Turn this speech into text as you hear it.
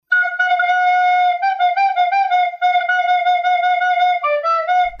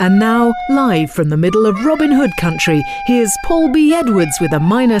And now, live from the middle of Robin Hood country, here's Paul B. Edwards with a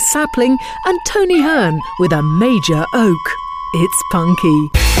minor sapling and Tony Hearn with a major oak. It's punky.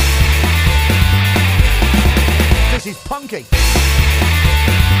 This is punky.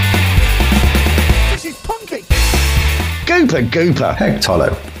 This is punky. Gooper. Heck,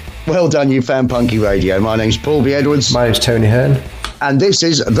 Tolo. Well done, you found Punky Radio. My name's Paul B. Edwards. My name's Tony Hearn. And this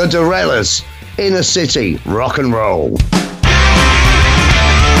is The Dorellas, Inner City Rock and Roll.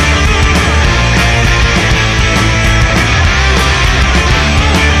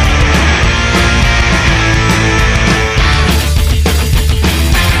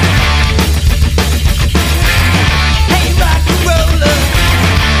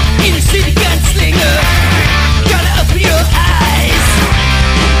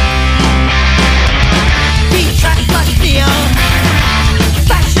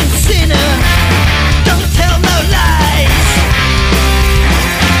 Don't tell no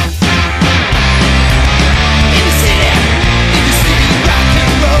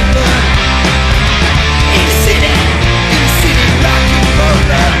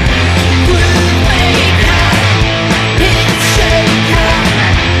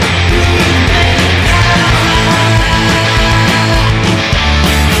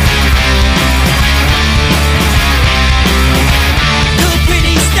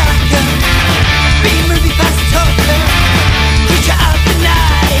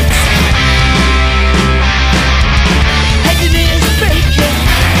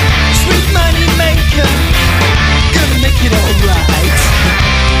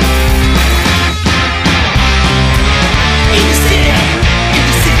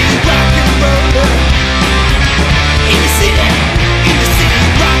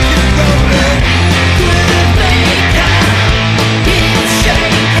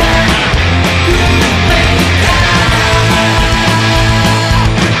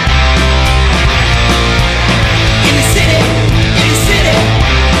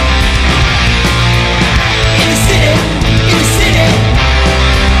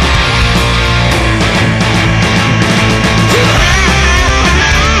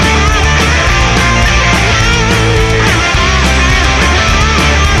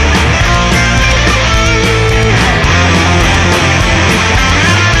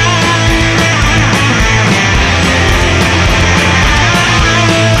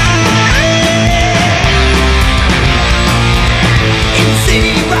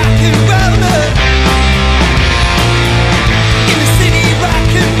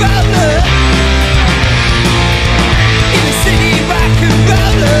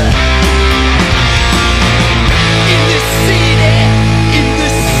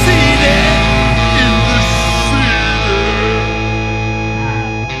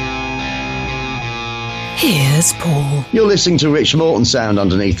Here's Paul. You're listening to Rich Morton sound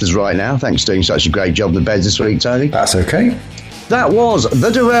underneath us right now. Thanks for doing such a great job in the beds this week, Tony. That's okay. That was The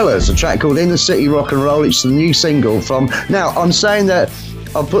Dorellas, a track called Inner City Rock and Roll. It's the new single from... Now, I'm saying that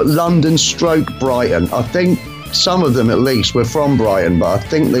I'll put London stroke Brighton. I think some of them at least were from Brighton, but I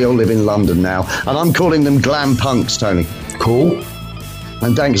think they all live in London now. And I'm calling them glam punks, Tony. Cool.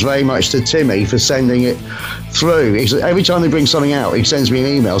 And thanks very much to Timmy for sending it through. Every time they bring something out, he sends me an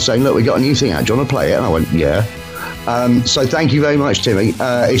email saying, look, we got a new thing out. Do you want to play it? And I went, yeah. So thank you very much, Timmy.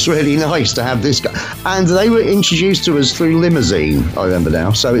 It's really nice to have this guy. And they were introduced to us through Limousine, I remember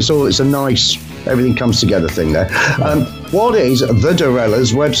now. So it's a nice, everything comes together thing there. What is the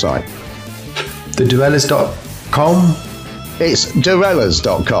Dorellas website? TheDorellas.com? It's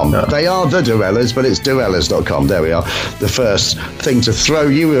Dorellas.com. No. They are the Dorellas, but it's Dorellas.com. There we are. The first thing to throw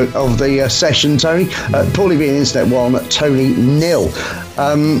you of the session, Tony. Paulie being Internet 1, Tony nil.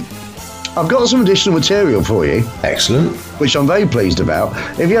 I've got some additional material for you. Excellent. Which I'm very pleased about.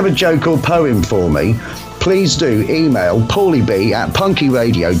 If you have a joke or poem for me, please do email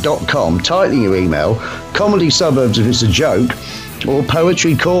paulieb@punkyradio.com, titling your email, Comedy Suburbs if it's a joke, or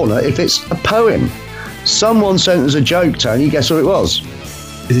Poetry Corner if it's a poem. Someone sent us a joke, Tony. Guess who it was?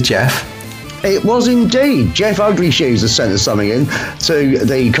 Is it Jeff? It was indeed. Jeff Ugly Shoes has sent us something in to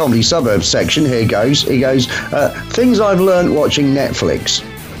the Comedy Suburbs section. Here goes. He goes, things I've learnt watching Netflix.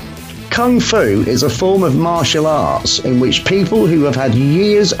 Kung Fu is a form of martial arts in which people who have had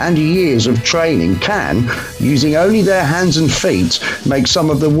years and years of training can, using only their hands and feet, make some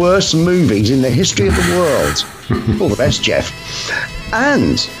of the worst movies in the history of the world. All the best, Jeff.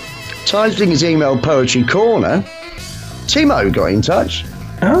 And titling his email Poetry Corner, Timo got in touch.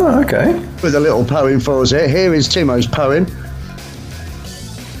 Oh, okay. With a little poem for us here. Here is Timo's poem.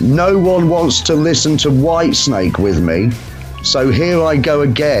 No one wants to listen to Whitesnake with me, so here I go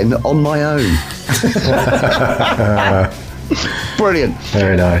again on my own. Brilliant.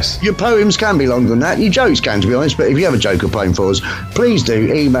 Very nice. Your poems can be longer than that. Your jokes can, to be honest. But if you have a joke or poem for us, please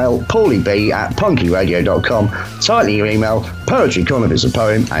do email paulieb@punkyradio.com. Title your email, Poetry Con if it's a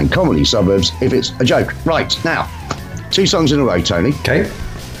poem, and Comedy Suburbs if it's a joke. Right, now, 2 songs in a row, Tony. Okay.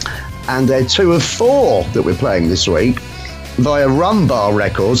 And they're 2 of 4 that we're playing this week via Rumbar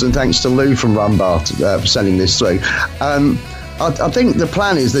Records, and thanks to Lou from Rumbar for sending this through. I think the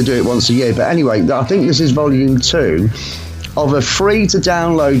plan is they do it once a year, but anyway, I think this is volume 2 of a free to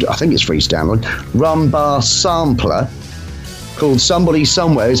download, I think it's free to download, Rumbar sampler called Somebody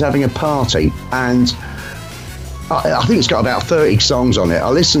Somewhere Is Having a Party, and I think it's got about 30 songs on it. I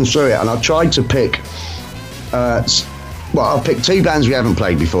listened through it and I tried to pick, I've picked 2 bands we haven't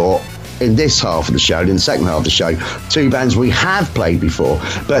played before in this half of the show, in the second half of the show, 2 bands we have played before,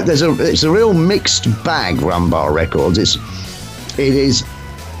 but it's a real mixed bag, Rumbar Records. It is,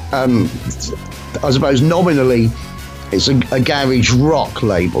 I suppose, nominally, it's a garage rock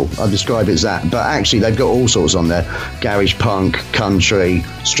label. I describe it as that, but actually they've got all sorts on there: garage punk, country,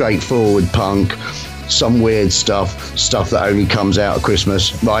 straightforward punk, some weird stuff that only comes out at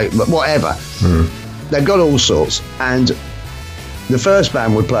Christmas, right? But whatever. They've got all sorts. And the first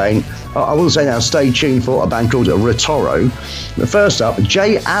band we're playing, I will say now, stay tuned for a band called Retoro. The first up,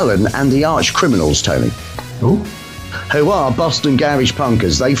 Jay Allen and the Arch Criminals, Tony. Ooh. Who are Boston garage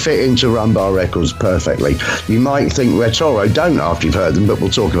punkers. They fit into Rumbar Records perfectly. You might think Retoro don't after you've heard them, but we'll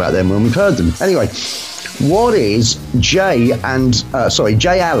talk about them when we've heard them. Anyway, what is Jay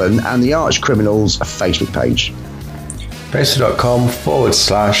Allen and the Arch Criminals Facebook page?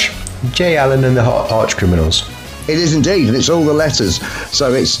 Facebook.com/Jay Allen and the Arch Criminals. It is indeed, and it's all the letters.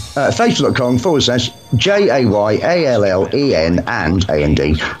 So it's Facebook.com/JAYALLEN and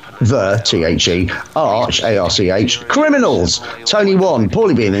AND, the THE, Arch, ARCH, Criminals. Tony 1,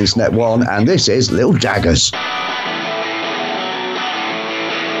 Paulie B and Internet 1, and this is Little Daggers.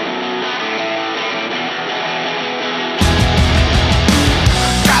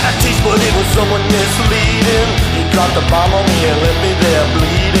 Got a taste, but it was someone misleading. He dropped a bomb on me and left me there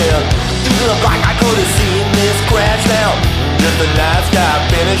bleeding. It looked like I could have seen this crash down. Just a nice guy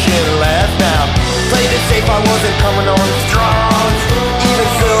finishing last now. Played it safe, I wasn't coming on strong. Even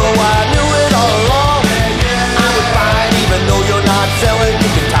so, I knew it all along. I was fine, even though you're not selling. You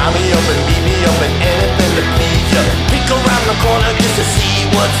can tie me up and beat me up and anything to please you. Peek around the corner just to see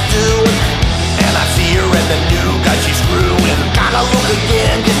what's doing. And I see her and the new guy she's screwing. Gotta look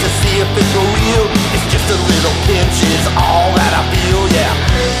again just to see if it's for real. It's just a little pinch is all that I feel, yeah.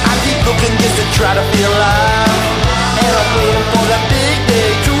 I keep looking just to try to feel alive. And I'm waiting for that big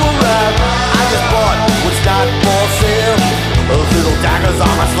day to arrive. I just bought what's not for sale. Little daggers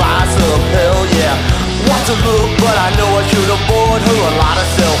on a slice of hell, yeah. Want to look, but I know I should have bought her a lot of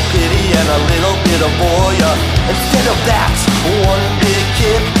self-pity and a little bit of voyeur. Instead of that, one big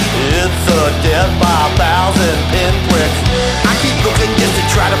kick, it's a death by 1,000 pinpricks. I keep looking just to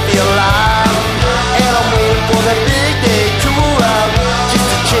try to feel alive. And I'm waiting for that big day to arrive. Just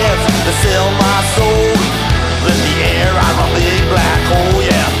a chance to sell my soul. In the air, I'm a big black hole,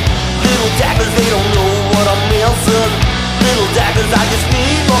 yeah. Little daggers, they don't know what I'm missing. Little daggers, I just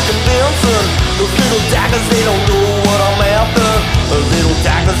need more convincing. Those little daggers, they don't know what I'm after. Little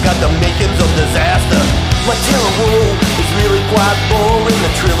daggers got the makings of disaster. My terror world is really quite boring. The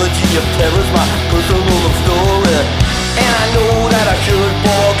trilogy of terror's my personal love story. And I know that I should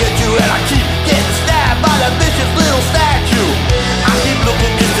forget you, and I keep getting stabbed by that vicious little statue. I keep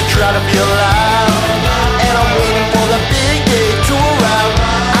looking just to try to feel alive. And I'm waiting for the big day to arrive.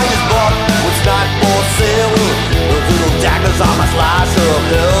 I just bought what's not for sale. Little daggers on my slice of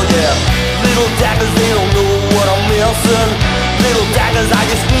hell, yeah. Little daggers, they don't know what I'm missing. Little daggers, I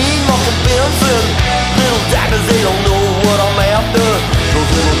just need more convincing. Little daggers, they don't know what I'm after. Those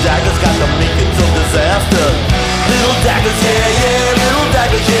little daggers got the makings of disaster. Little daggers, yeah, yeah. Little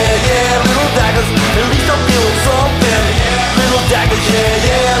daggers, yeah, yeah. Little daggers, at least I'm feeling something. Little daggers, yeah,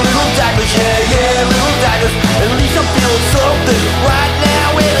 yeah. Little daggers, yeah, yeah. Little daggers, at least I'm feeling something. Right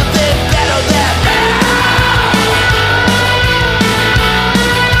now, anything better than that.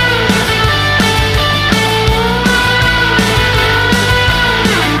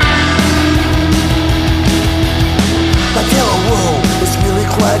 My terror world is really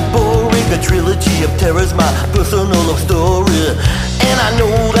quite boring. The trilogy of terror's my personal love story. And I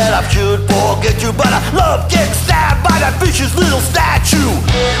know that I should forget you, but I love getting stabbed by that vicious little statue.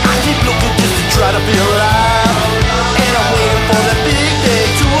 I keep looking just to try to feel alive. And I'm waiting for the big day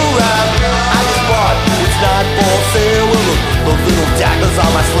to arrive. I just bought it's not for sale. Those little daggers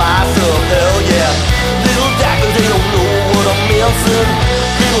on my slice of hell, yeah. Little daggers, they don't know what I'm missing.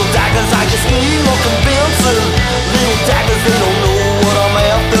 Little daggers, I just need more convincing. Little daggers,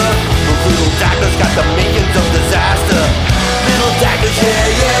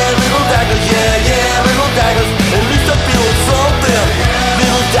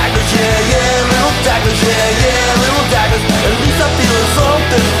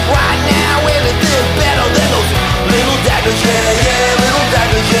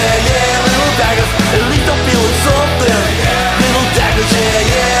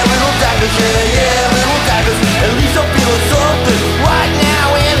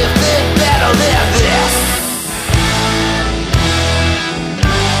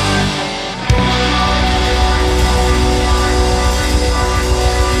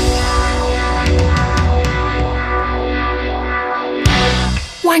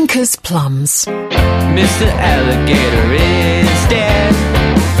 Swanker's Plums. Mr. Alligator is dead.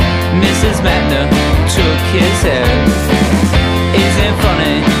 Mrs. Matner took his head. Isn't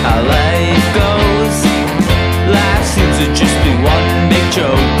funny how life goes? Life seems to just be one big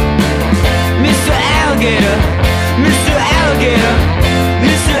joke. Mr. Alligator, Mr. Alligator,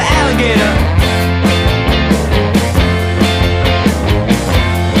 Mr. Alligator.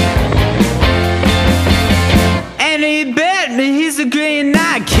 And he bet me he's a green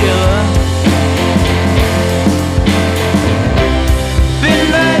night killer. Been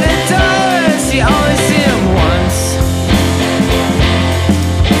murdered twice, you only see him once.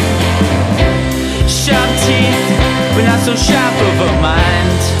 Sharp teeth, but not so sharp of a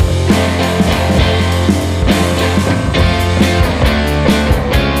mind.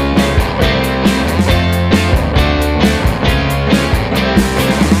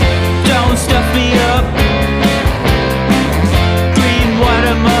 Don't stuff me up, green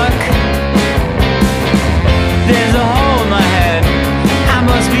watermark. There's a hole in my head, I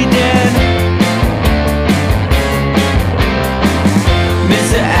must be dead.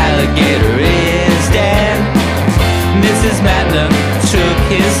 Mr. Alligator is dead. Mrs. Matner took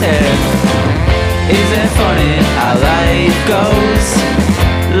his head. Isn't funny how life goes?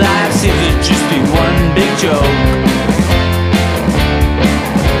 Life seems to just be one big joke.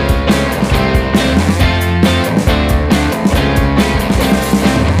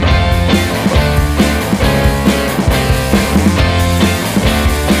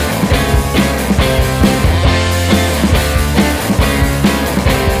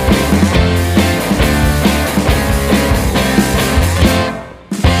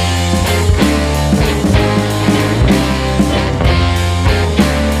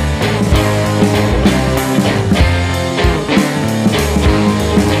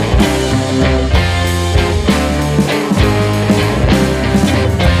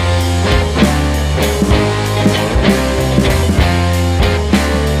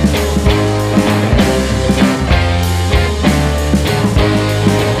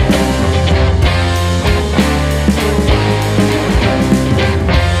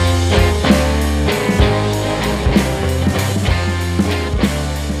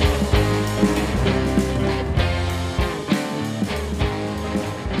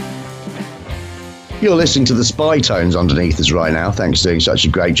 You're listening to the Spy Tones underneath us right now. Thanks for doing such a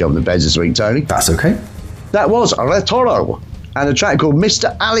great job in the beds this week, Tony. That's okay. That was Retoro and a track called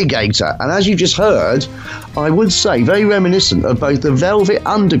Mr. Alligator. And as you just heard, I would say very reminiscent of both the Velvet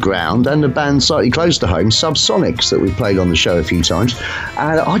Underground and the band slightly close to home, Subsonics, that we've played on the show a few times.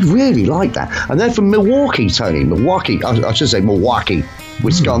 And I'd really like that. And they're from Milwaukee, Tony. Milwaukee, I should say Milwaukee,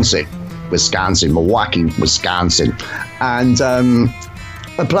 Wisconsin. Milwaukee, Wisconsin. And a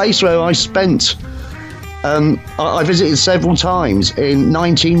place where I spent... I visited several times in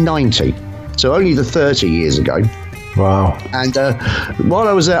 1990, so only the 30 years ago. Wow. And while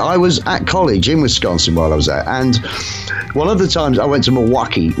I was there, I was at college in Wisconsin while I was there. And one of the times I went to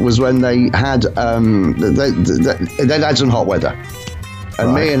Milwaukee was when they had they'd had some hot weather.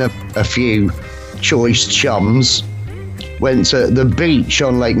 And me and a few choice chums went to the beach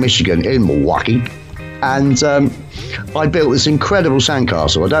on Lake Michigan in Milwaukee. And I built this incredible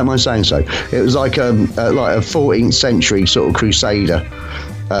sandcastle. I don't mind saying so. It was like a 14th century sort of crusader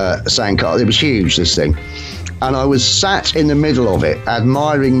sandcastle. It was huge, this thing. And I was sat in the middle of it,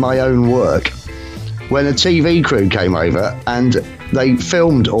 admiring my own work, when a TV crew came over and they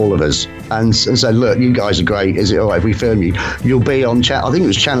filmed all of us and said, look, you guys are great. Is it all right if we film you? You'll be on, I think it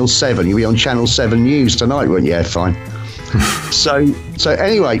was Channel 7. You'll be on Channel 7 News tonight, won't you? Yeah, fine. So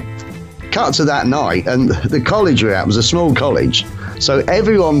anyway... Cut to that night, and the college we were at was a small college, so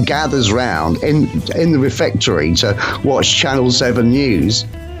everyone gathers round in the refectory to watch Channel 7 News,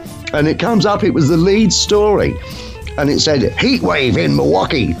 and it comes up, it was the lead story, and it said, heat wave in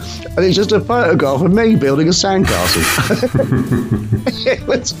Milwaukee, and it's just a photograph of me building a sandcastle. It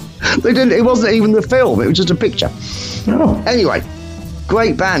wasn't even the film, it was just a picture. Oh. Anyway,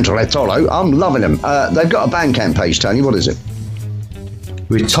 great band, Retoro. I'm loving them. They've got a Bandcamp page, Tony. What is it?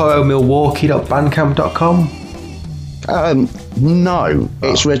 RetoroMilwaukee.bandcamp.com? No,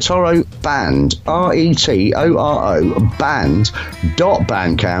 it's Retoro Band, RETORO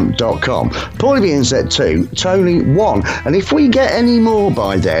band.bandcamp.com. Paulie being set 2, Tony 1. And if we get any more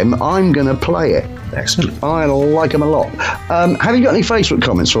by them, I'm going to play it. Excellent. I like them a lot. Have you got any Facebook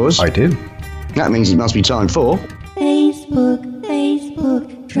comments for us? I do. That means it must be time for... Facebook,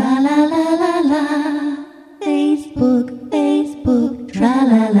 tra-la-la-la-la. Facebook,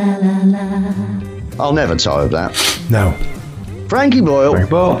 tra-la-la-la-la. I'll never tire of that. No. Frankie Boyle. Frank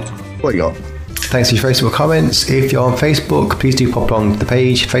Boyle. What you got? Thanks for your Facebook comments. If you're on Facebook, please do pop along to the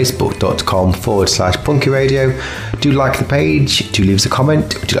page, facebook.com/Punky Radio. Do like the page, do leave us a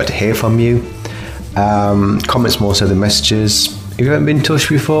comment. Would you like to hear from you? Comments more so than messages. If you haven't been in touch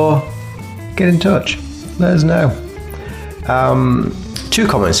before, get in touch. Let us know. 2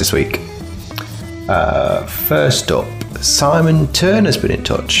 comments this week. First up, Simon Turner's been in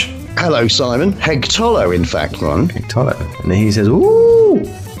touch. Hello, Simon. Hegtolo, in fact, Ron. Hegtolo. And he says, ooh,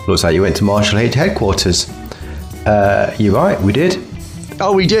 looks like you went to Marshall H headquarters. You're right, we did.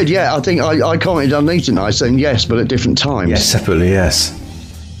 Oh, we did, yeah. I think I commented underneath it, and I said yes, but at different times. Yes, separately, yes.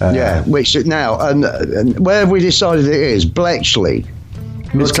 Yeah, which now, and where have we decided it is? Bletchley.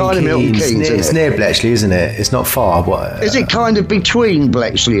 It's kind of Milton Keynes, isn't it? It's near Bletchley, isn't it? It's not far. But, is it kind of between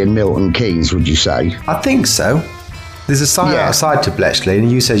Bletchley and Milton Keynes, would you say? I think so. There's a sign outside to Bletchley,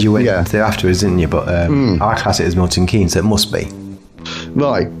 and you said you went there afterwards, didn't you? But I class it as Milton Keynes, so it must be.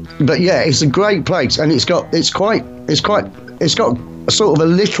 Right, but yeah, it's a great place, and it's got a sort of a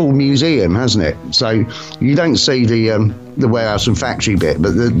little museum, hasn't it? So you don't see the warehouse and factory bit,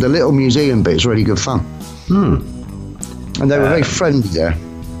 but the little museum bit is really good fun. And they were very friendly there.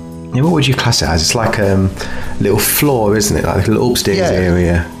 Yeah, what would you class it as? It's like a little floor, isn't it? Like a little upstairs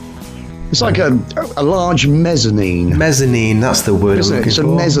area. It's like a large mezzanine. Mezzanine, that's the word I'm looking for. It's a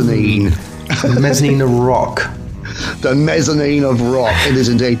mezzanine. Mezzanine of rock. The mezzanine of rock, it is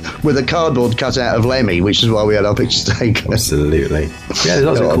indeed, with a cardboard cut out of Lemmy, which is why we had our pictures taken. Absolutely. Yeah, there's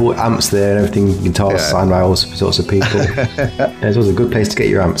lots of cool amps there and everything, guitars, sign rails for sorts of people. It's always a good place to get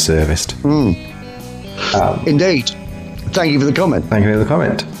your amp serviced. Indeed. Thank you for the comment. Thank you for the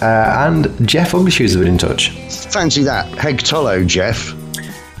comment. And Jeff Uglyshoes has been in touch. Fancy that. Hegtolo, Jeff.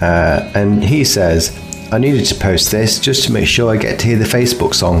 And he says, I needed to post this just to make sure I get to hear the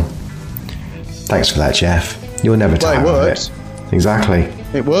Facebook song. Thanks for that, Jeff. You'll never tire of it. Exactly.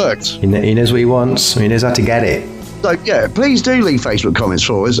 It worked. He knows what he wants. He knows how to get it. So, yeah, please do leave Facebook comments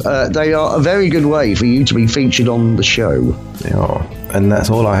for us. They are a very good way for you to be featured on the show. They are. And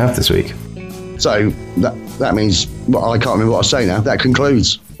that's all I have this week. So, that means... Well, I can't remember what I say now. That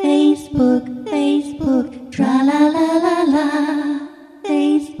concludes. Facebook, tra-la-la-la-la.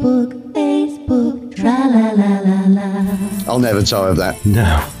 Facebook, tra-la-la-la-la. I'll never tire of that.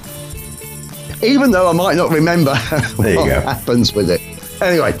 No. Even though I might not remember what go. happens with it.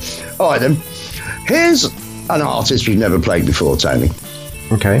 Anyway, all right then. Here's an artist we've never played before, Tony.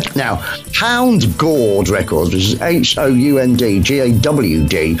 Okay. Now, Hound Gawd Records, which is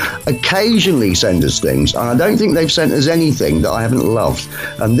HOUNDGAWD, occasionally send us things, and I don't think they've sent us anything that I haven't loved.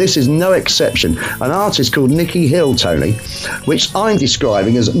 And this is no exception. An artist called Nikki Hill, Tony, which I'm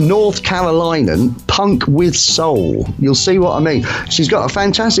describing as North Carolinian punk with soul. You'll see what I mean. She's got a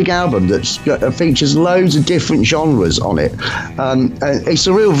fantastic album that features loads of different genres on it. It's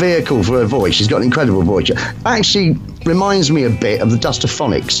a real vehicle for her voice. She's got an incredible voice. Actually, reminds me a bit of the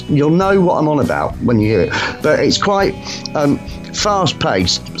Dustaphonics. You'll know what I'm on about when you hear it. But it's quite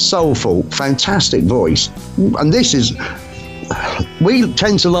fast-paced, soulful, fantastic voice. And this is... We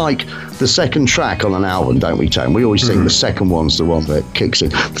tend to like the second track on an album, don't we, Tone? We always think the second one's the one that kicks in.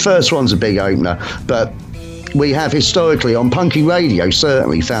 The first one's a big opener, but... we have historically on Punky Radio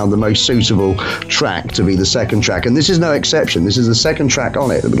certainly found the most suitable track to be the second track, and this is no exception. This is the second track on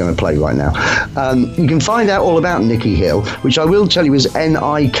it that we're going to play right now. You can find out all about Nikki Hill, which I will tell you is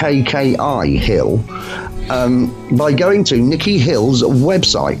Nikki Hill, by going to Nikki Hill's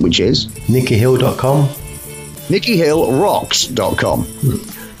website, which is NikkiHill.com, NikkiHillRocks.com,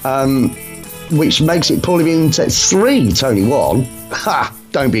 which makes it pull him into 3, Tony 1. Ha!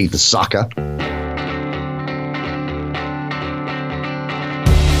 Don't be the sucker.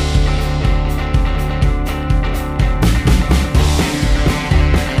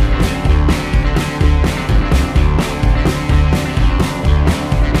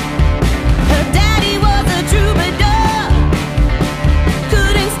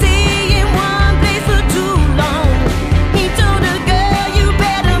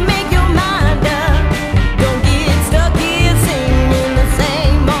 Don't get stuck here singing the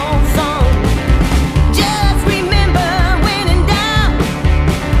same old song.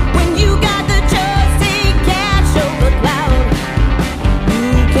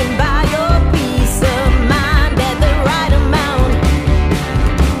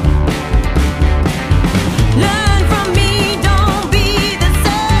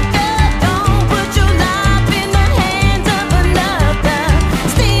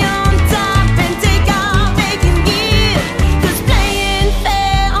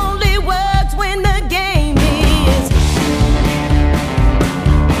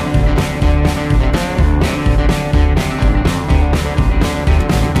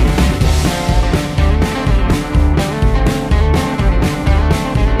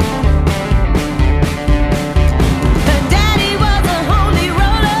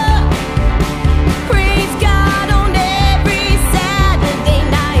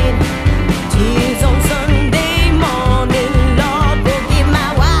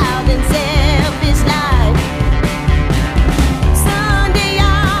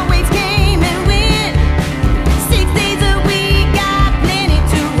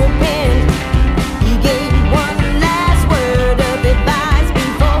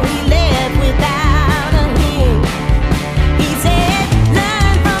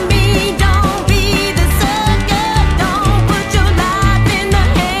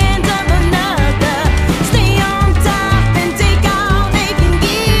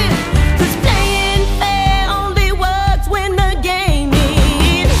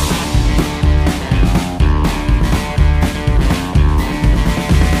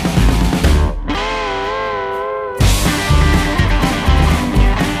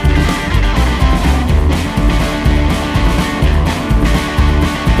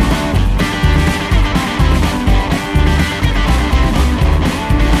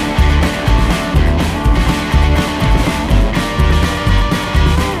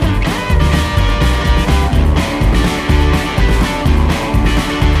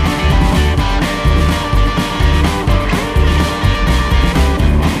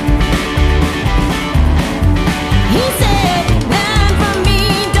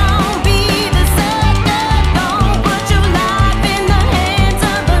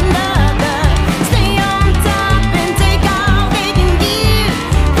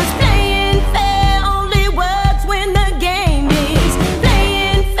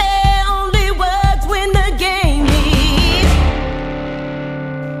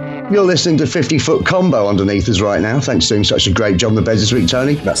 listening to 50-Foot Combo underneath us right now. Thanks for doing such a great job on the beds this week,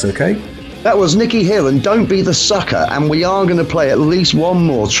 Tony. That's okay. That was Nicky Hill and Don't Be the Sucker, and we are going to play at least one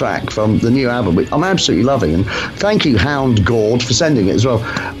more track from the new album, which I'm absolutely loving. And thank you, Hound Gord, for sending it as well.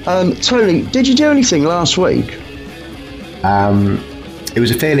 Tony, did you do anything last week? It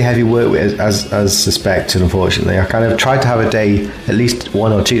was a fairly heavy work week, as suspected, unfortunately. I kind of tried to have a day, at least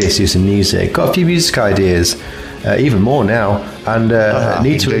 1 or 2 days to do some music. Got a few music ideas, even more now, and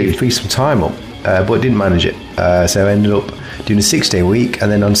need to really free some time up, but didn't manage it. So I ended up doing a 6-day week,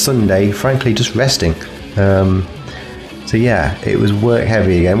 and then on Sunday, frankly, just resting. So yeah, it was work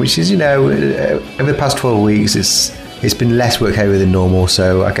heavy again, which is, over the past 12 weeks, it's been less work heavy than normal.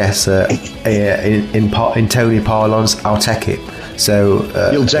 So I guess in Tony parlance, I'll take it. So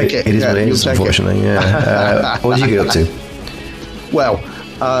you'll take it. It is what it is, unfortunately. Yeah. What did you get up to? Well,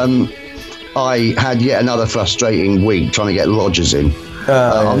 I had yet another frustrating week trying to get lodgers in.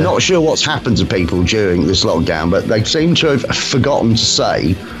 I'm not sure what's happened to people during this lockdown, but they seem to have forgotten to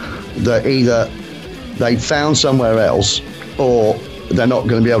say that either they found somewhere else or they're not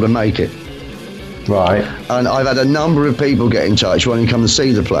going to be able to make it. Right. And I've had a number of people get in touch wanting to come and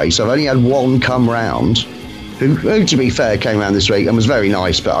see the place. I've only had one come round, who to be fair, came round this week and was very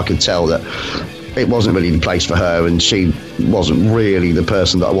nice, but I could tell that it wasn't really the place for her, and she wasn't really the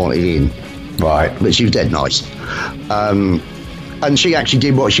person that I wanted in. Right. But she was dead nice. And she actually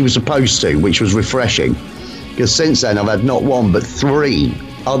did what she was supposed to, which was refreshing. Because since then, I've had not one, but 3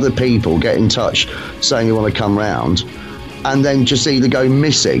 other people get in touch saying they want to come round, and then just either go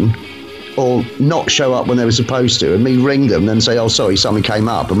missing or not show up when they were supposed to, and me ring them and say, oh, sorry, something came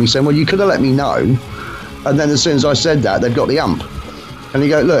up. And we said, well, you could have let me know. And then as soon as I said that, they've got the ump. And you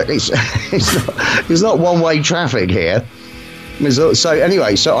go, look, it's not one-way traffic here. So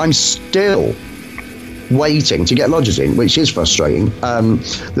anyway, so I'm still waiting to get lodgers in, which is frustrating.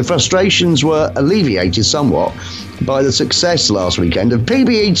 The frustrations were alleviated somewhat by the success last weekend of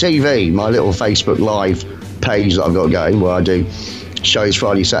PBE TV, my little Facebook Live page that I've got going, where I do shows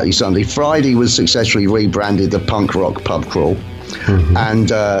Friday, Saturday, Sunday. Friday was successfully rebranded the Punk Rock Pub Crawl. Mm-hmm. And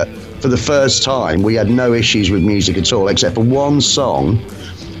for the first time, we had no issues with music at all, except for one song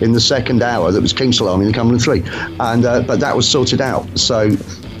in the second hour that was King Salami and the Cumberland 3. And but that was sorted out. So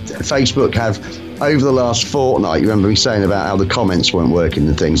Facebook have, over the last fortnight, you remember me saying about how the comments weren't working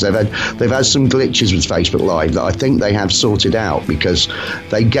and things. They've had some glitches with Facebook Live that I think they have sorted out, because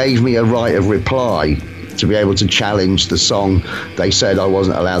they gave me a right of reply to be able to challenge the song they said I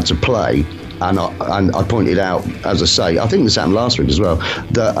wasn't allowed to play. And I pointed out, as I say, I think this happened last week as well,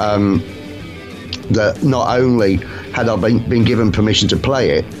 that that not only had I been given permission to play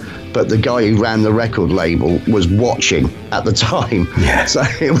it, but the guy who ran the record label was watching at the time. Yeah. So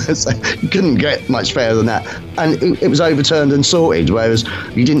it was, you couldn't get much fairer than that. And it was overturned and sorted, whereas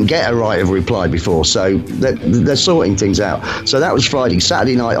you didn't get a right of reply before. So they're sorting things out. So that was Friday.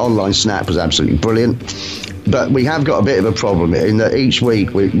 Saturday night online Snap was absolutely brilliant. But we have got a bit of a problem in that each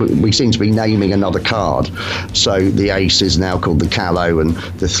week we seem to be naming another card. So the ace is now called the Callow, and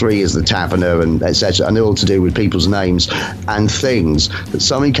the 3 is the Taverner, and etc. And they're all to do with people's names and things. But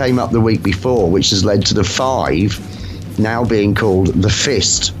something came up the week before, which has led to the 5 now being called the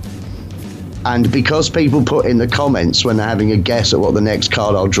Fist. And because people put in the comments when they're having a guess at what the next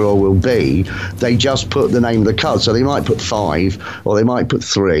card I'll draw will be, they just put the name of the card. So they might put 5, or they might put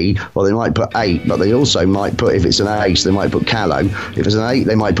 3, or they might put 8, but they also might put, if it's an ace, they might put Callow. If it's an 8,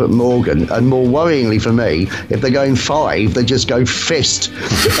 they might put Morgan. And more worryingly for me, if they're going 5, they just go Fist.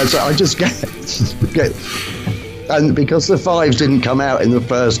 And so I just get and because the 5s didn't come out in the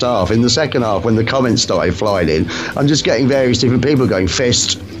first half, in the second half, when the comments started flying in, I'm just getting various different people going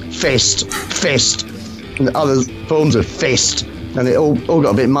Fist, Fist, Fist, and other forms of Fist, and it all got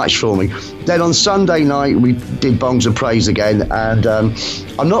a bit much for me. Then on Sunday night we did Bongs of Praise again, and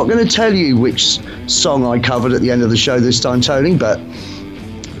I'm not going to tell you which song I covered at the end of the show this time, Tony, but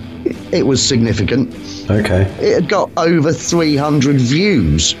it was significant. Okay. It had got over 300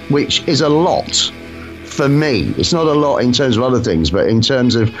 views, which is a lot for me. It's not a lot in terms of other things, but in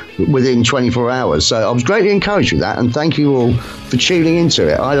terms of within 24 hours. So I was greatly encouraged with that, and thank you all for tuning into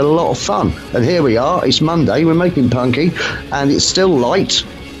it. I had a lot of fun, and here we are. It's Monday, we're making punky, and it's still light.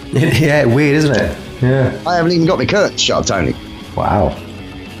 Yeah, weird, isn't it? Yeah. I haven't even got my curtains shut, Tony. Wow.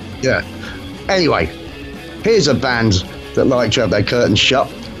 Yeah. Anyway, here's a band that like to have their curtains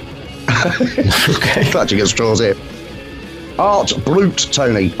shut. Okay. Clutching at straws here. Art Brut,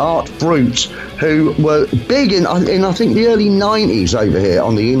 Tony. Art Brut, who were big in I think the early 90s over here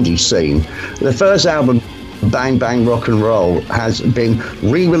on the indie scene. Their first album, Bang Bang Rock and Roll, has been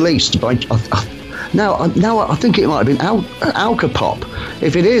re-released by Now I think it might have been Alka-Pop.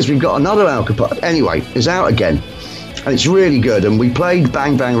 If it is, we've got another Alka-Pop. Anyway, it's out again. And it's really good. And we played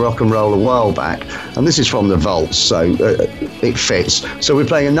Bang Bang Rock and Roll a while back. And this is from the Vaults, so it fits. So we're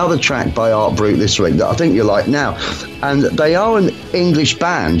playing another track by Art Brut this week that I think you like now. And they are an English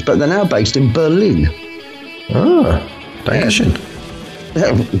band, but they're now based in Berlin. Ah, Dankeschön.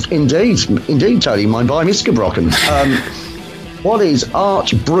 Indeed, Tony. Mein Bein ist gebrochen. What is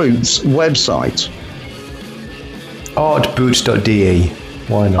Art Brut's website? Artbrut.de.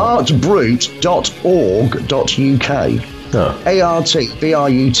 Why not? Artbrut.org.uk. Oh.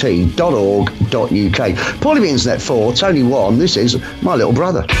 artbrut.org.uk. Paulie Internet 4, Tony 1, this is My Little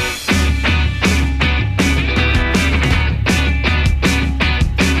Brother.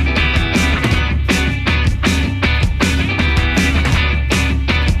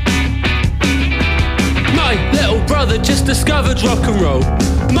 My little brother just discovered rock and roll.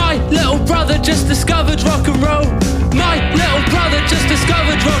 My little brother just discovered rock and roll. My little brother just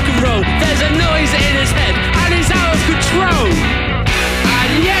discovered rock and roll. There's a noise in his head and he's out of control.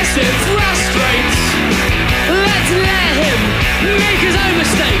 And yes, it frustrates. Let's let him make his own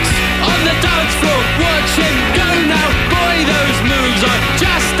mistakes. On the dance floor, watch him go now. Boy, those moves, I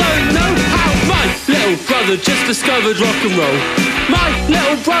just don't know how. My little brother just discovered rock and roll. My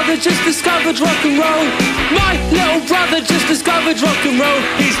little brother just discovered rock and roll. My little brother just discovered rock and roll.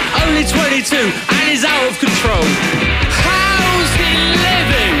 He's only 22 and he's out of control. How's he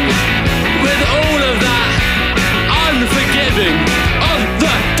living with all of that unforgiving? On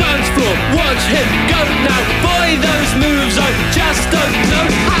the dance floor, watch him go now. Boy, those moves, I just don't know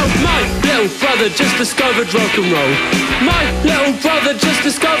how. My little brother just discovered rock and roll. My little brother just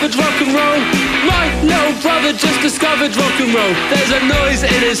discovered rock and roll. My little brother just discovered rock and roll. There's a noise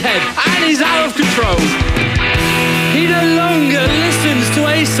in his head and he's out of control. He no longer listens to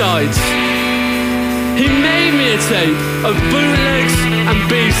A-sides. He made me a tape of bootlegs and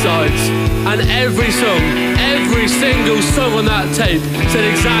B-sides. And every song, every single song on that tape said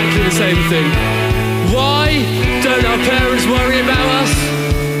exactly the same thing. Why don't our parents worry about us?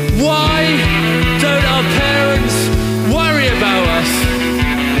 Why don't our parents worry about us?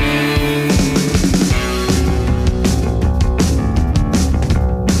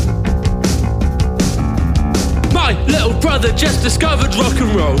 My little brother just discovered rock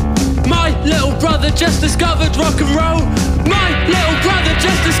and roll. My little brother just discovered rock and roll. My little brother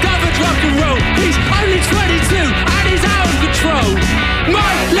just discovered rock and roll. He's only 22 and he's out of control.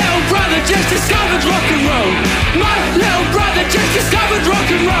 My little brother just discovered rock and roll. My little brother just discovered rock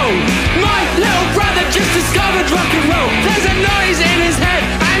and roll. My little brother just discovered rock and roll. There's a noise in his head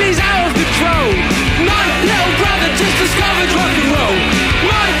and he's out of control. My little brother just discovered rock and roll.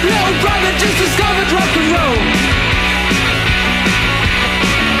 My little brother just discovered rock and roll.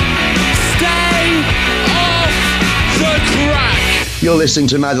 You're listening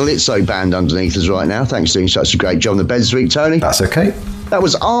to Madalitzo Band underneath us right now. Thanks for doing such a great job on the bed this week, Tony. That's okay. That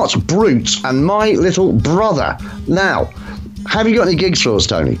was Art Brut and My Little Brother. Now, have you got any gigs for us,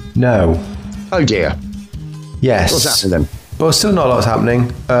 Tony? No. Oh dear. Yes. What's happening then? Well, still not a lot's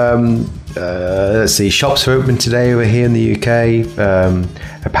happening. Let's see, shops are open today over here in the UK.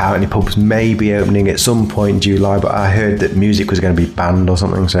 Apparently pubs may be opening at some point in July, but I heard that music was going to be banned or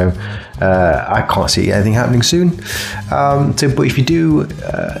something, so I can't see anything happening soon. But if you do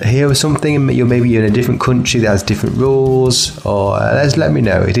hear of something and you're maybe in a different country that has different rules, or let me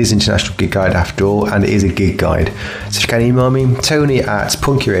know. It is International Gig Guide after all, and it is a gig guide. So you can email me,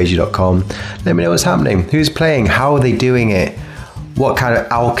 tony@punkyradio.com. Let me know what's happening, who's playing, how are they doing it, what kind of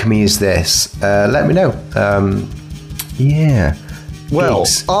alchemy is this? Let me know. Yeah. Well,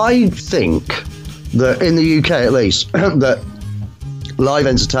 Gigs. I think that in the UK at least, that live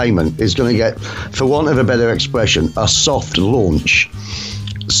entertainment is going to get, for want of a better expression, a soft launch.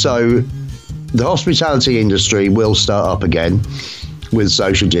 So the hospitality industry will start up again with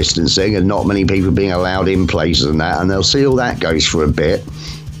social distancing and not many people being allowed in places and that, and they'll see all that goes for a bit.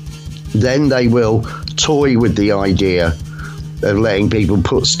 Then they will toy with the idea of letting people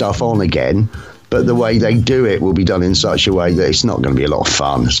put stuff on again, but the way they do it will be done in such a way that it's not going to be a lot of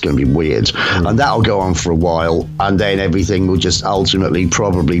fun. It's going to be weird. And that'll go on for a while, and then everything will just ultimately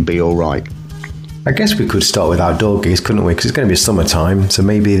probably be all right. I guess we could start with outdoor gigs, couldn't we? Because it's going to be summertime, so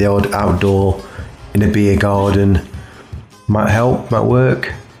maybe the odd outdoor in a beer garden might help, might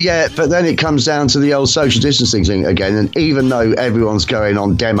work. Yeah, but then it comes down to the old social distancing thing again, and even though everyone's going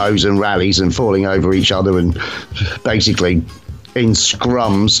on demos and rallies and falling over each other and basically in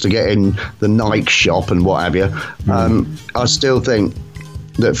scrums to get in the Nike shop and what have you, I still think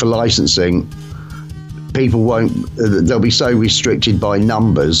that for licensing, people won't. They'll be so restricted by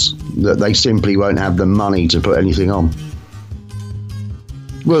numbers that they simply won't have the money to put anything on.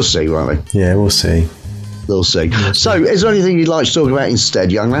 We'll see, won't we? Yeah, we'll see. We'll see. So, is there anything you'd like to talk about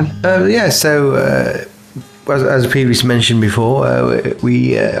instead, young man? So as previously mentioned before,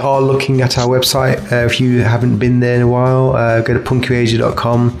 we are looking at our website. If you haven't been there in a while, go to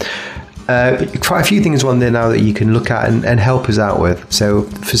punkyradio.com. Quite a few things on there now that you can look at and help us out with. So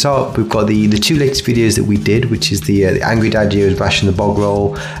for start, we've got the two latest videos that we did, which is the Angry Dad Years bashing the bog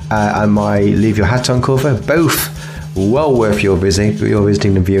roll and my Leave Your Hat On cover. Both well worth your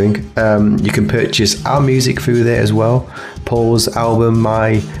visiting and viewing. You can purchase our music through there as well. Paul's album,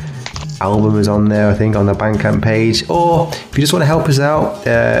 my album is on there, I think, on the Bandcamp page. Or if you just want to help us out,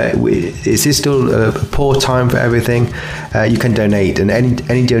 it is still a poor time for everything. You can donate, and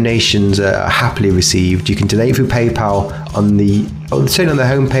any donations are happily received. You can donate through PayPal certainly on the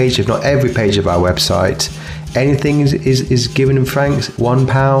homepage, if not every page of our website. Anything is given in francs. £1,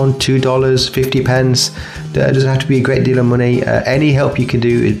 $2, 50 pence. It doesn't have to be a great deal of money. Any help you can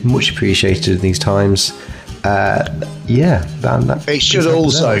do is much appreciated in these times. It should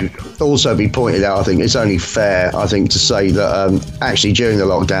also be pointed out, I think it's only fair, I think, to say that actually during the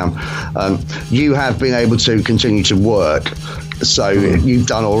lockdown, you have been able to continue to work, so you've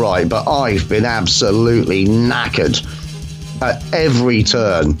done all right, but I've been absolutely knackered at every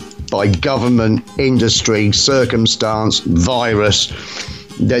turn by government, industry, circumstance, virus.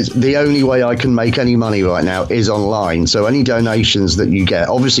 The only way I can make any money right now is online. So any donations that you get,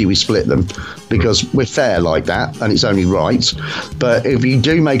 obviously we split them because we're fair like that, and it's only right. But if you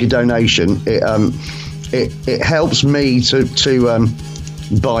do make a donation, it helps me to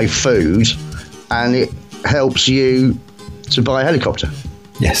buy food, and it helps you to buy a helicopter.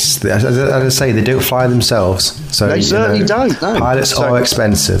 Yes, as I say, they don't fly themselves. So they certainly don't. No. Pilots are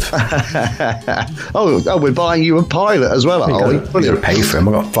expensive. oh, we're buying you a pilot as well, are we? You've got to pay for him.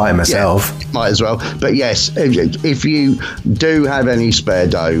 I've got to fly myself. Yeah, might as well. But yes, if you do have any spare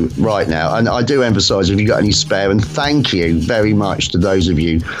dough right now, and I do emphasise if you've got any spare, and thank you very much to those of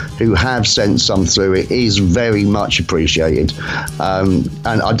you who have sent some through. It is very much appreciated. And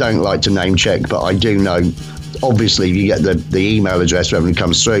I don't like to name check, but I do know. Obviously, you get the email address when it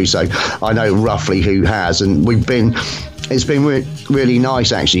comes through, so I know roughly who has, and it's been really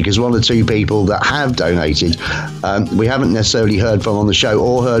nice actually, because one of the two people that have donated, we haven't necessarily heard from on the show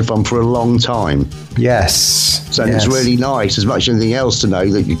or heard from for a long time. Yes. So it's really nice, as much as anything else, to know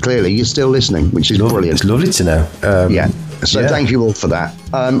that you're still listening, which is brilliant. It's lovely to know. So thank you all for that.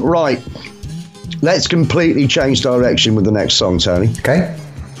 Right, let's completely change direction with the next song, Tony. Okay.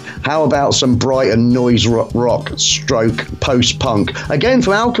 How about some Brighton noise rock stroke post-punk? Again,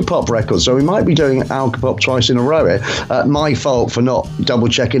 from Alcopop Records, so we might be doing Alcopop twice in a row here. My fault for not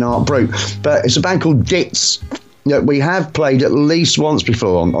double-checking Art Brut. But it's a band called Ditz that we have played at least once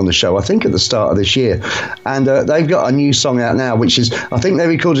before on the show, I think at the start of this year. And they've got a new song out now, which is, I think they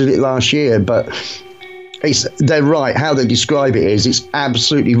recorded it last year, but they're right. How they describe it is, it's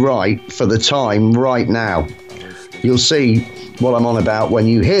absolutely right for the time right now. You'll see what I'm on about when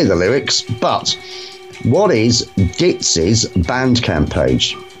you hear the lyrics, but what is Ditz's Bandcamp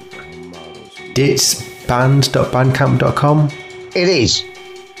page? Ditzband.bandcamp.com? It is.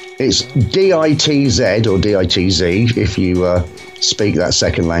 It's DITZ or DITZ if you speak that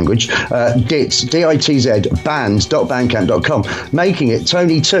second language. Ditz, DITZ, band.bandcamp.com, making it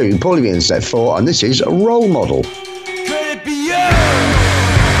Tony 2, Paulie being set 4, and this is a Role Model. Could it be you?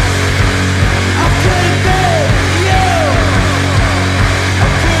 Could it be you?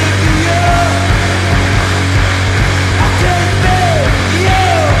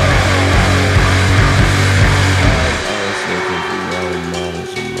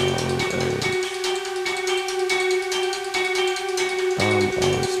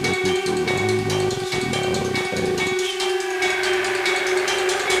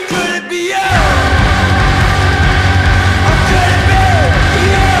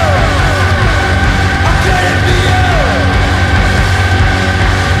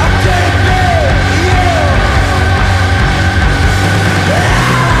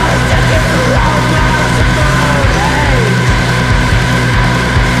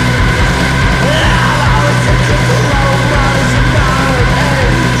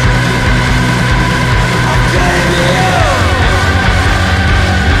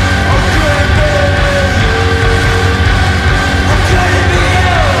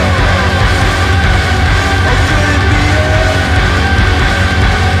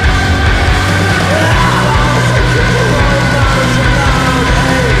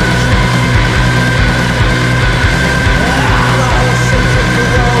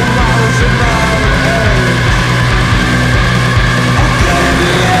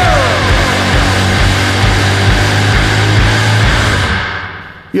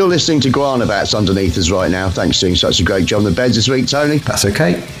 You're listening to Guanabats underneath us right now. Thanks for doing such a great job on the beds this week, Tony. That's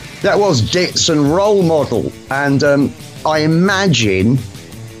okay. That was Ditz and Role Model. And I imagine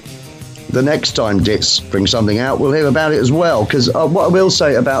the next time Ditz brings something out, we'll hear about it as well. Because what I will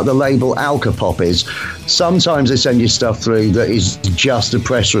say about the label Alcopop is sometimes they send you stuff through that is just a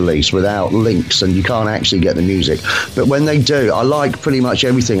press release without links and you can't actually get the music. But when they do, I like pretty much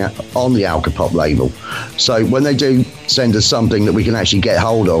everything on the Alcopop label. So when they do send us something that we can actually get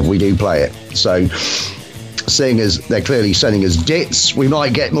hold of, we do play it. So seeing as they're clearly sending us Ditz, we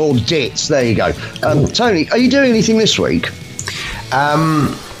might get more Ditz. There you go. Tony, are you doing anything this week?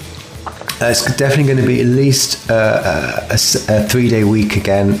 It's definitely going to be at least a 3-day week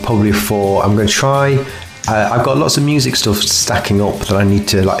again, probably 4. I'm going to try. I've got lots of music stuff stacking up that I need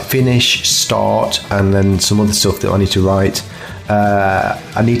to like finish, start, and then some other stuff that I need to write.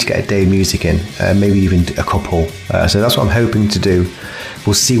 I need to get a day of music in, maybe even a couple. So that's what I'm hoping to do.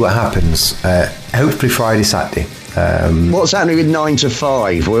 We'll see what happens. Hopefully Friday, Saturday. What's happening with 9 to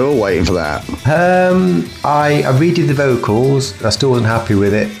 5? We're all waiting for that. I redid the vocals. I still wasn't happy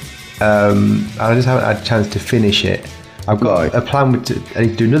with it. I just haven't had a chance to finish it. I've got a plan I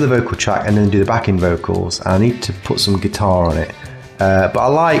need to do another vocal track and then do the backing vocals. I need to put some guitar on it. But I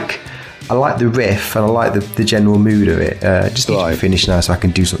like the riff and I like the general mood of it. Just need to finish now so I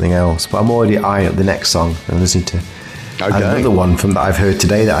can do something else. But I'm already eyeing up the next song and listening to another one from that I've heard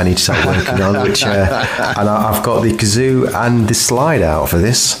today that I need to start working on. Which and I've got the kazoo and the slide out for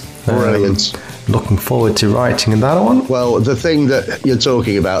this. Brilliant. Looking forward to writing that one. Well, the thing that you're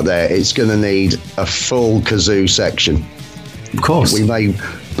talking about there, it's going to need a full kazoo section. Of course. We may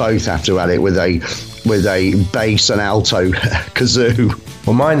both have to add it with a bass and alto kazoo.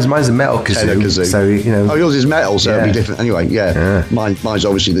 Well, mine's a metal kazoo, so you know. Oh, yours is metal, so it'll be different. Anyway, yeah. Mine's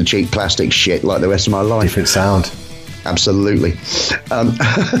obviously the cheap plastic shit like the rest of my life. Different sound. Absolutely.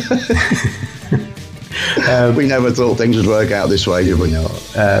 We never thought things would work out this way, did we? No.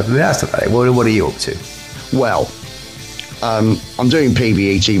 That's okay. What are you up to? Well, I'm doing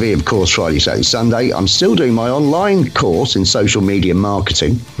PBE TV, of course, Friday, Saturday, Sunday. I'm still doing my online course in social media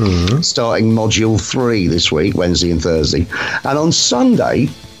marketing, starting module 3 this week, Wednesday and Thursday. And on Sunday,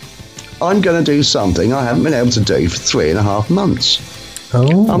 I'm going to do something I haven't been able to do for 3.5 months.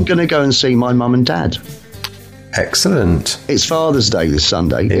 Oh. I'm going to go and see my mum and dad. Excellent. It's Father's Day this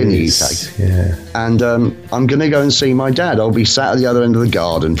Sunday in the UK. Yeah. And I'm going to go and see my dad. I'll be sat at the other end of the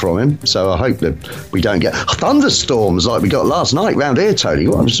garden from him. So I hope that we don't get thunderstorms like we got last night round here, Tony.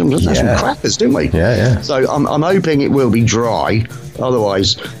 Well, some crackers, didn't we? Yeah. So I'm hoping it will be dry.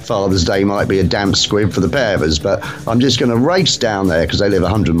 Otherwise, Father's Day might be a damp squib for the pair of us. But I'm just going to race down there because they live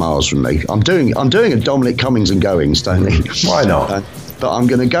 100 miles from me. I'm doing a Dominic Cummings and Goings, Tony. Why not? But I'm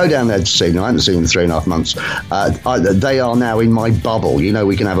going to go down there to see them. I haven't seen them in 3.5 months. They are now in my bubble. You know,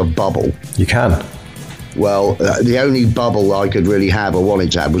 we can have a bubble. You can. Well, the only bubble I could really have or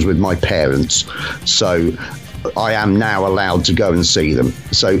wanted to have was with my parents. So I am now allowed to go and see them.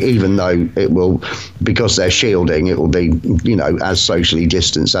 So even though it will, because they're shielding, it will be, you know, as socially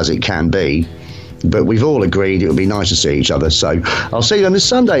distanced as it can be. But we've all agreed it would be nice to see each other. So I'll see them this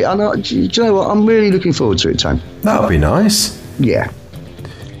Sunday. And do you know what? I'm really looking forward to it, Tom. That would be nice. Yeah.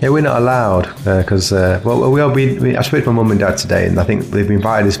 Yeah, we're not allowed because I spoke to my mum and dad today, and I think they've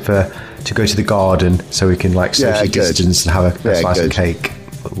invited us to go to the garden so we can like socially distance and have a slice of cake.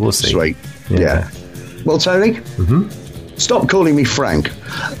 But we'll see. Sweet. Yeah. Well, Tony, stop calling me Frank.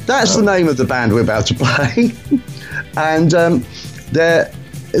 That's the name of the band we're about to play, and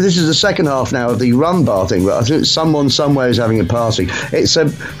this is the second half now of the Rum Bar thing. But I think someone somewhere is having a party.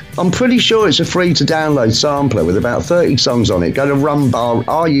 I'm pretty sure it's a free to download sampler with about 30 songs on it. Go to Rum Bar,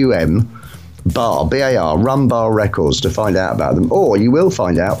 RUM Bar, BAR, Rum Bar Records to find out about them. Or you will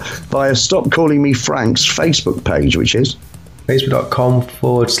find out via Stop Calling Me Frank's Facebook page, which is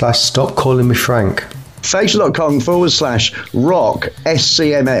facebook.com/Stop Calling Me Frank. Facebook.com/rock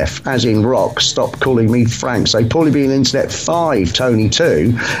SCMF, as in rock, Stop Calling Me Frank. So Paulie B and Internet 5, Tony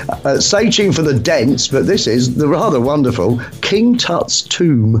 2. Stay tuned for the dents, but this is the rather wonderful King Tut's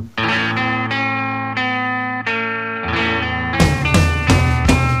Tomb.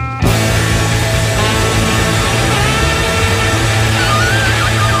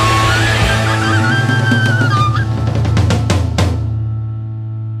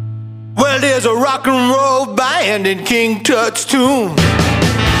 There's a rock and roll band in King Tut's tomb.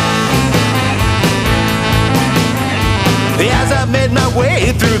 As I made my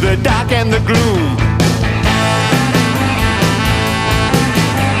way through the dark and the gloom,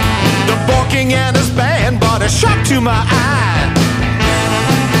 the barking and his band brought a shock to my eye.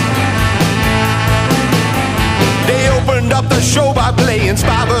 They opened up the show by playing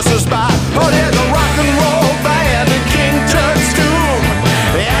spy versus spy. Oh, there's a rock and roll band in King Tut's tomb.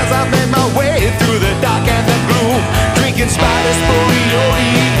 As I made my way through the dark and the gloom, drinking spiders, Sporioli,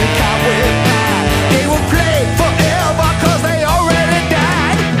 eating cobweb pie. They will play forever 'cause they already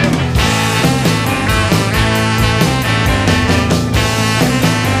died.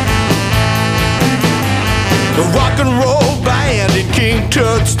 The rock and roll band in King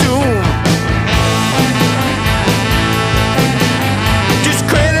Tut's tomb. Just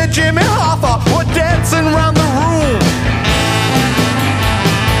Craig and Jimmy Hoffa were dancing around the room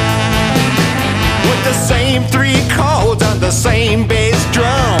with the same 3 chords on the same bass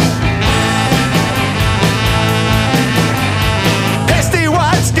drum. Pasty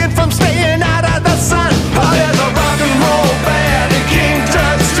white skin from staying out of the sun. Oh, there's a rock and roll band in King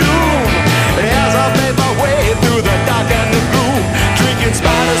Tut's tomb. As I made my way through the dark and the gloom, drinking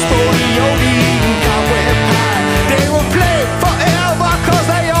spiders, Sporioli, eating cobweb pie. They will play forever 'cause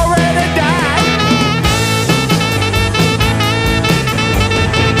they already died.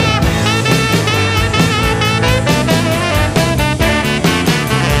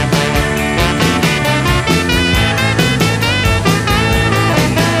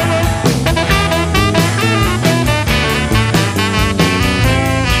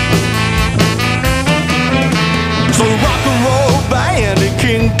 So rock and roll band in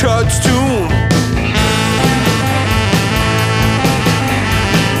King Tut's tomb.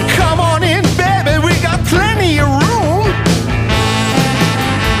 Come on in, baby, we got plenty of room.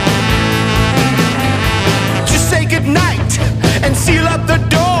 Just say goodnight and seal up the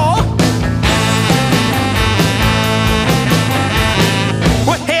door.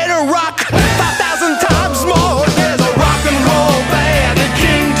 We're here to rock 5,000 times more. There's a rock and roll band in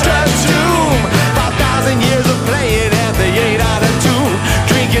King Tut's tomb. 5,000 years of playing and they ain't out of tune.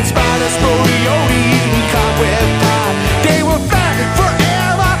 Drinking spiders, Sporioli, eating cobweb pie. They were back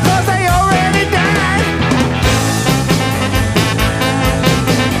forever 'cause they already died.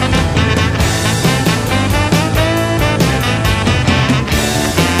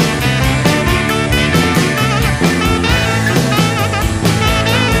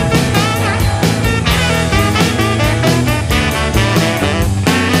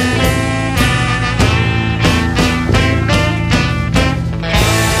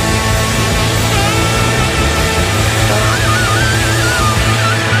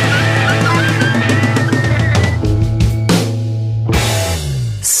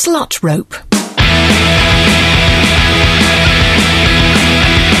 Slut rope.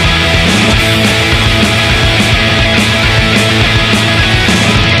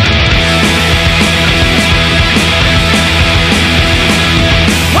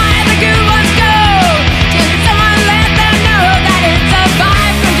 Why the good ones go? Can someone let them know that it's a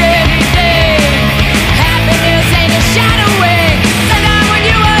vibe from day to day? Happiness ain't a shadow wing. Sometimes when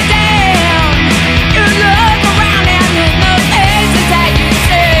you are down, you look around and there's no faces that you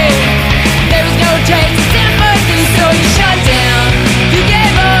see. There was no trace of sympathy, so you shut down. You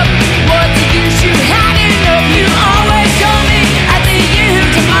gave up. What's the use? You had enough. You always told me I'd see you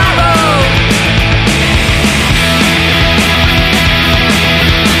tomorrow.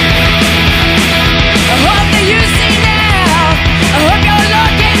 I hope that you see now. I hope you're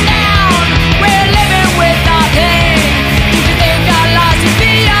looking down. We're living with our pain. Did you think our loss would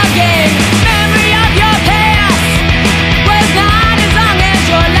be our gain? Memory of your past was not as long as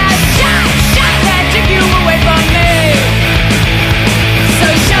your last shot that took you away from me. So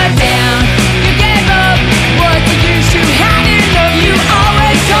shut down. You gave up. What's the use? You had enough. You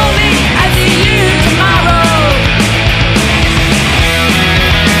always told me I'd see you tomorrow.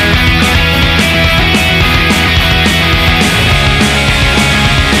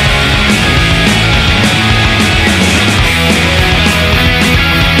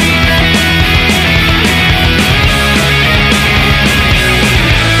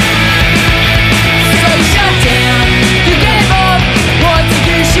 So shut down. You gave up. What's the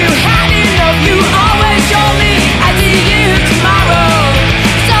use? You had enough. You always told me I'd see you tomorrow.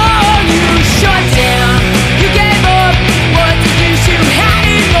 So you shut down. You gave up. What's the use? You had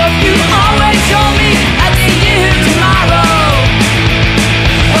enough. You always told me I'd see you tomorrow.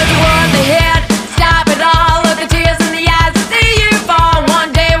 Was it worth the hit? Stop it all. Look the tears in the eyes and see you fall.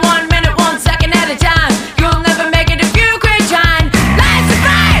 One day, 1 minute, 1 second at a time. You'll never make it if you quit trying. Life's a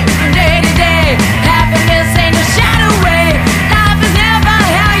fight from day to day. Happiness ain't a shadow way. Life is never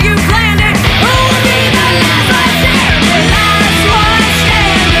how you planned it. Who will be the last one standing? Last one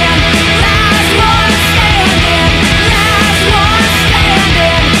standing. Last one standing. Last one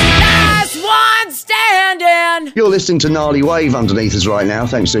standing. Last one standing. You're listening to Gnarly Wave underneath us right now.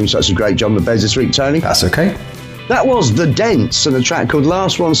 Thanks for doing such a great job on the beds this week, Tony. That's okay. That was The Dents and a track called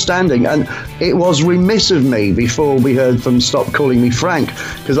Last One Standing, and it was remiss of me before we heard from Stop Calling Me Frank,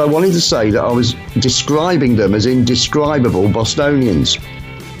 because I wanted to say that I was describing them as indescribable Bostonians.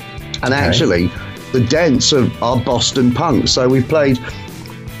 And actually, The Dents are Boston punk. So we've played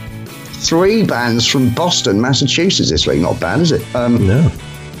 3 bands from Boston, Massachusetts this week. Not bad, is it? No.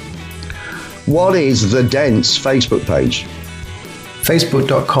 What is The Dents Facebook page?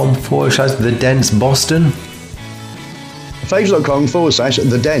 Facebook.com/The Dents Boston.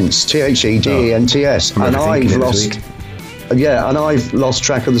 Facebook.com/The Dents, THEDENTS. I'm And overthinking I've it lost. this Yeah, and I've lost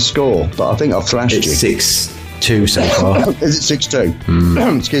track of the score, but I think I've thrashed It's you. 6-2 so far. Is it 6-2?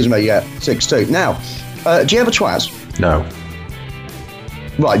 Excuse me, yeah, 6-2. Now, do you have a twat? No.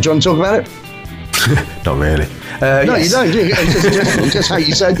 Right, do you want to talk about it? Not really. No, yes. you don't, do you? It's just how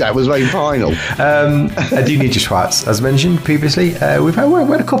you said that was very final. I do need your twats, as mentioned previously. We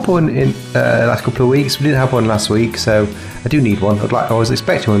had a couple in last couple of weeks. We didn't have one last week, so I do need one. I was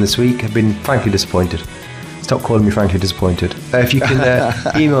expecting one this week. I've been frankly disappointed. Stop calling me frankly disappointed. If you can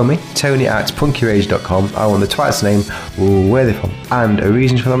email me, tony@punkyrage.com. I want the twat's name, where they're from, and a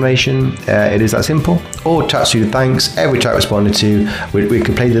reason for nomination. It is that simple. Or twats you thanks. Every twat responded to. We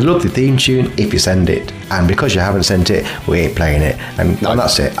can play the lovely theme tune if you send it. And because you haven't sent it, we ain't playing it. And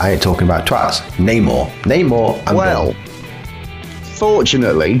that's it. I ain't talking about twats. Name more. Well,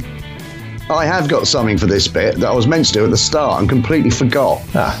 fortunately, I have got something for this bit that I was meant to do at the start and completely forgot.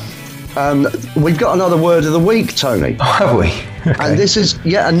 We've got another word of the week, Tony. Have we? Okay. And this is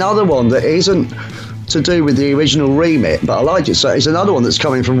yet another one that isn't to do with the original remit, but I like it. So it's another one that's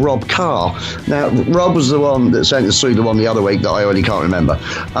coming from Rob Carr. Now, Rob was the one that sent us through the one the other week that I already can't remember.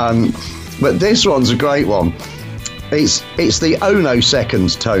 But this one's a great one. It's the Ono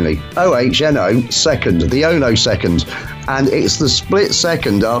second, Tony. OHNO second, the Ono second. And it's the split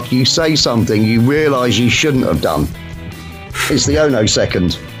second after you say something you realise you shouldn't have done. It's the Ono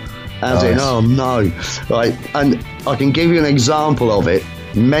second. As in, oh no. Right, and I can give you an example of it.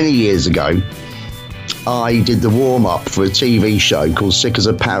 Many years ago, I did the warm-up for a TV show called Sick as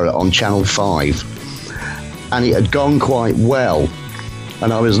a Parrot on Channel 5. And it had gone quite well.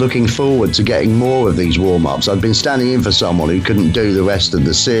 And I was looking forward to getting more of these warm-ups. I'd been standing in for someone who couldn't do the rest of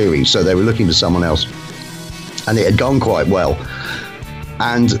the series, so they were looking for someone else. And it had gone quite well.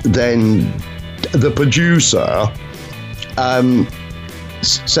 And then the producer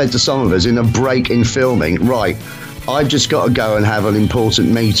said to some of us in a break in filming, right, I've just got to go and have an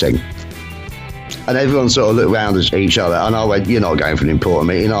important meeting. And everyone sort of looked around at each other, and I went, you're not going for an important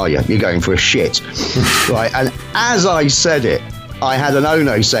meeting, are you? You're going for a shit. Right, and as I said it, I had an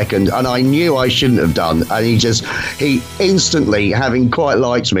Ono second, and I knew I shouldn't have done. And he instantly, having quite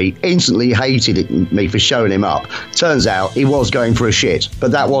liked me, instantly hated me for showing him up. Turns out he was going for a shit,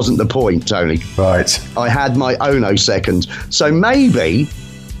 but that wasn't the point, Tony. Right. I had my Ono second. So maybe,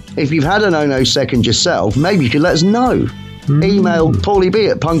 if you've had an Ono second yourself, maybe you could let us know. Email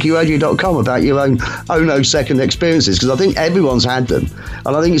paulieb@punkyradio.com about your own Ono second experiences, because I think everyone's had them,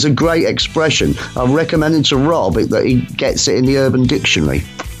 and I think it's a great expression. I've recommended to Rob that he gets it in the Urban Dictionary,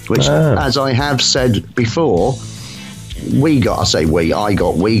 which, as I have said before, I got a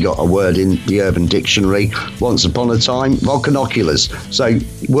word in the Urban Dictionary once upon a time, volcanoculars. So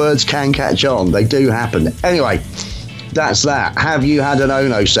words can catch on, they do happen. Anyway, that's that. Have you had an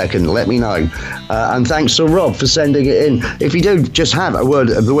Ono second? Let me know. And thanks to Rob for sending it in. If you do just have a word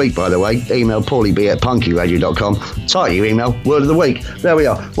of the week, by the way, email paulieb@punkyradio.com. Type your email, word of the week. There we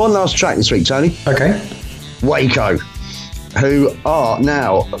are. One last track this week, Tony. Okay. Waco, who are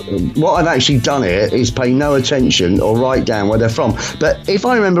now, what I've actually done here is pay no attention or write down where they're from. But if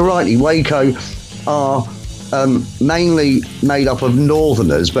I remember rightly, Waco are mainly made up of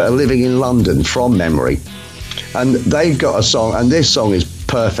northerners but are living in London from memory. And they've got a song, and this song is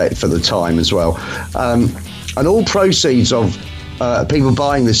perfect for the time as well. And all proceeds of people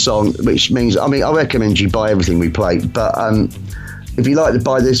buying this song, which means, I recommend you buy everything we play, but if you like to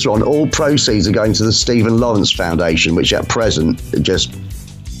buy this one, all proceeds are going to the Stephen Lawrence Foundation, which at present is just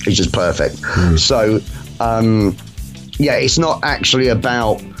perfect. So, it's not actually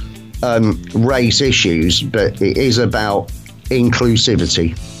about race issues, but it is about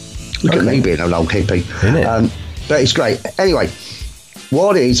inclusivity. Look at me being an old hippie. But it's great. Anyway,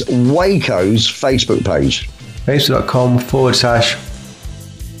 what is Waco's Facebook page?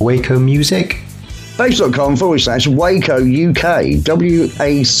 Facebook.com/Waco Music. Facebook.com/Waco UK.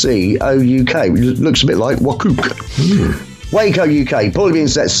 WACO UK. Which looks a bit like Wacook. Waco UK. Paulie being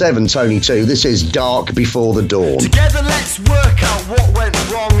set 7, Tony 2. This is Dark Before the Dawn. Together let's work out what went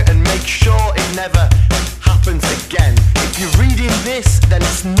wrong and make sure it never happens again. If you're reading this this, then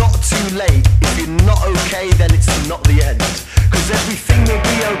it's not too late. If you're not okay, then it's not the end. Cause everything will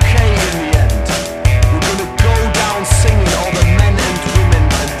be okay in the end. We're gonna go down singing all the men and women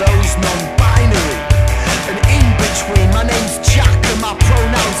and those non-binary. And in between, my name's Jack and my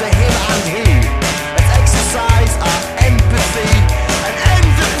pronouns are him and he. Let's exercise our empathy and end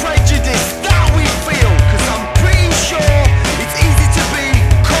the prejudice that we feel. Cause I'm pretty sure it's easy to be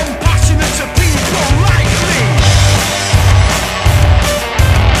compassionate to people like me.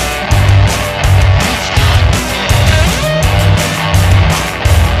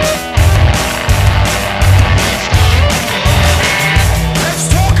 Let's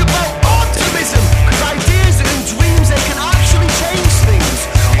talk about optimism, cause ideas and dreams, they can actually change things.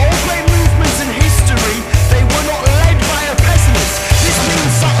 All great movements in history, they were not led by a pessimist. This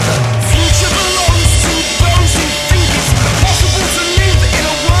means that the future belongs to those who think it's possible to live in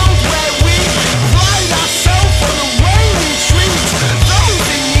a world where we pride ourselves on the way we treat those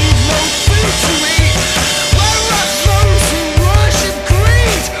in need, no food to eat. Whereas those who worship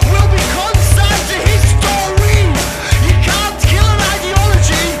greed will be consigned to history. You can't kill an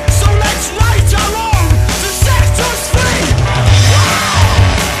ideology, so let's write our own to set us free.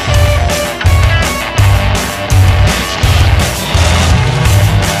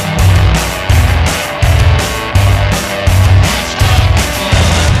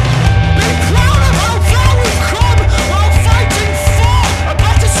 Be proud of how far we've come while fighting for a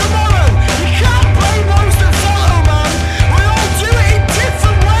better tomorrow. You can't blame those that follow, man. We all do it in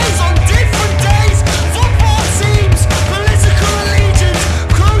different ways on different days. Football teams, political allegiance,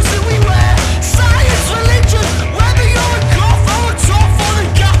 clothes that we wear, science, religion, whether you're a goth or a tough or a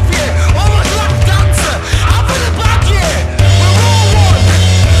gap year or a lap dancer, having a bad year. We're all one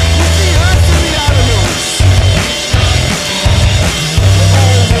with the earth and the animals. We're all one with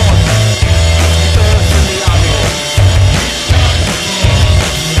the earth and the animals.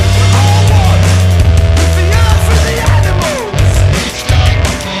 We're all one with the earth and the animals. We are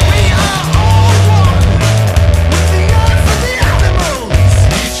all one with the earth and the animals. We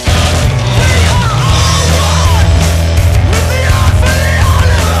are all one with the earth and the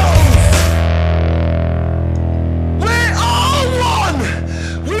animals. We're all one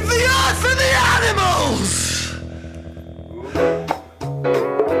with the earth and the animals.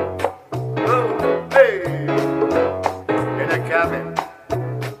 Hey! In a cabin.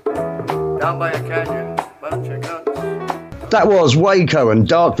 Down by a canyon. Bunch of guns. That was Waco and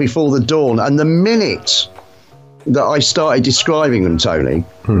Dark Before the Dawn. And the minute that I started describing them, Tony,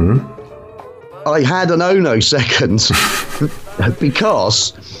 I had an Ono second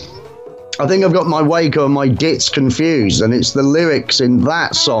because I think I've got my Waco and my Dits confused, and it's the lyrics in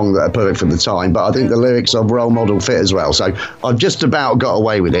that song that are perfect for the time, but I think the lyrics of Role Model fit as well. So I've just about got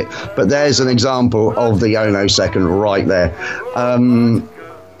away with it. But there's an example of the Ono second right there.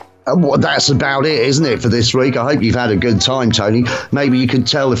 Well, that's about it, isn't it, for this week? I hope you've had a good time, Tony. Maybe you could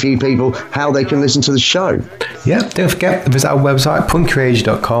tell a few people how they can listen to the show. Yeah, don't forget, visit our website,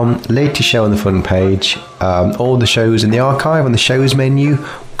 punkyradio.com, latest show on the front page, all the shows in the archive on the shows menu,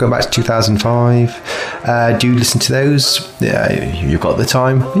 going back to 2005. Do listen to those. You've got the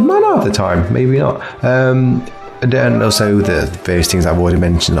time. You might not have the time, maybe not. And also the various things I've already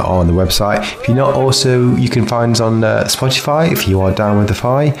mentioned are on the website. If you're not, also you can find us on Spotify. If you are down with the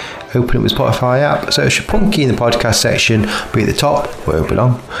Fi, open up the Spotify app, search Punky in the podcast section, be at the top where we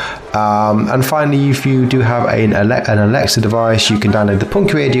belong. And finally, if you do have an Alexa device, you can download the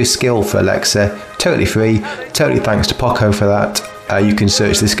Punky Radio skill for Alexa, totally free. Totally thanks to Poco for that. You can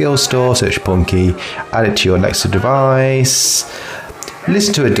search the skill store, search Punky, add it to your Alexa device,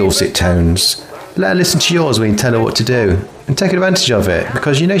 listen to her dulcet tones. Let her listen to yours when you tell her what to do, and take advantage of it,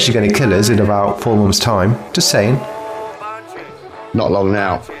 because you know she's going to kill us in about 4 months' time. Just saying. Not long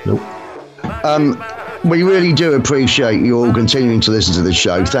now. Nope. We really do appreciate you all continuing to listen to the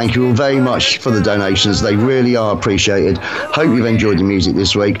show. Thank you all very much for the donations. They really are appreciated. Hope you've enjoyed the music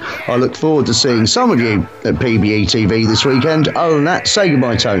this week. I look forward to seeing some of you at PBE TV this weekend. Other than that, say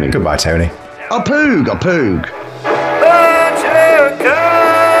goodbye, Tony. Goodbye, Tony. A poog, a poog.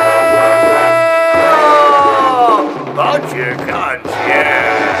 Bunch of guns.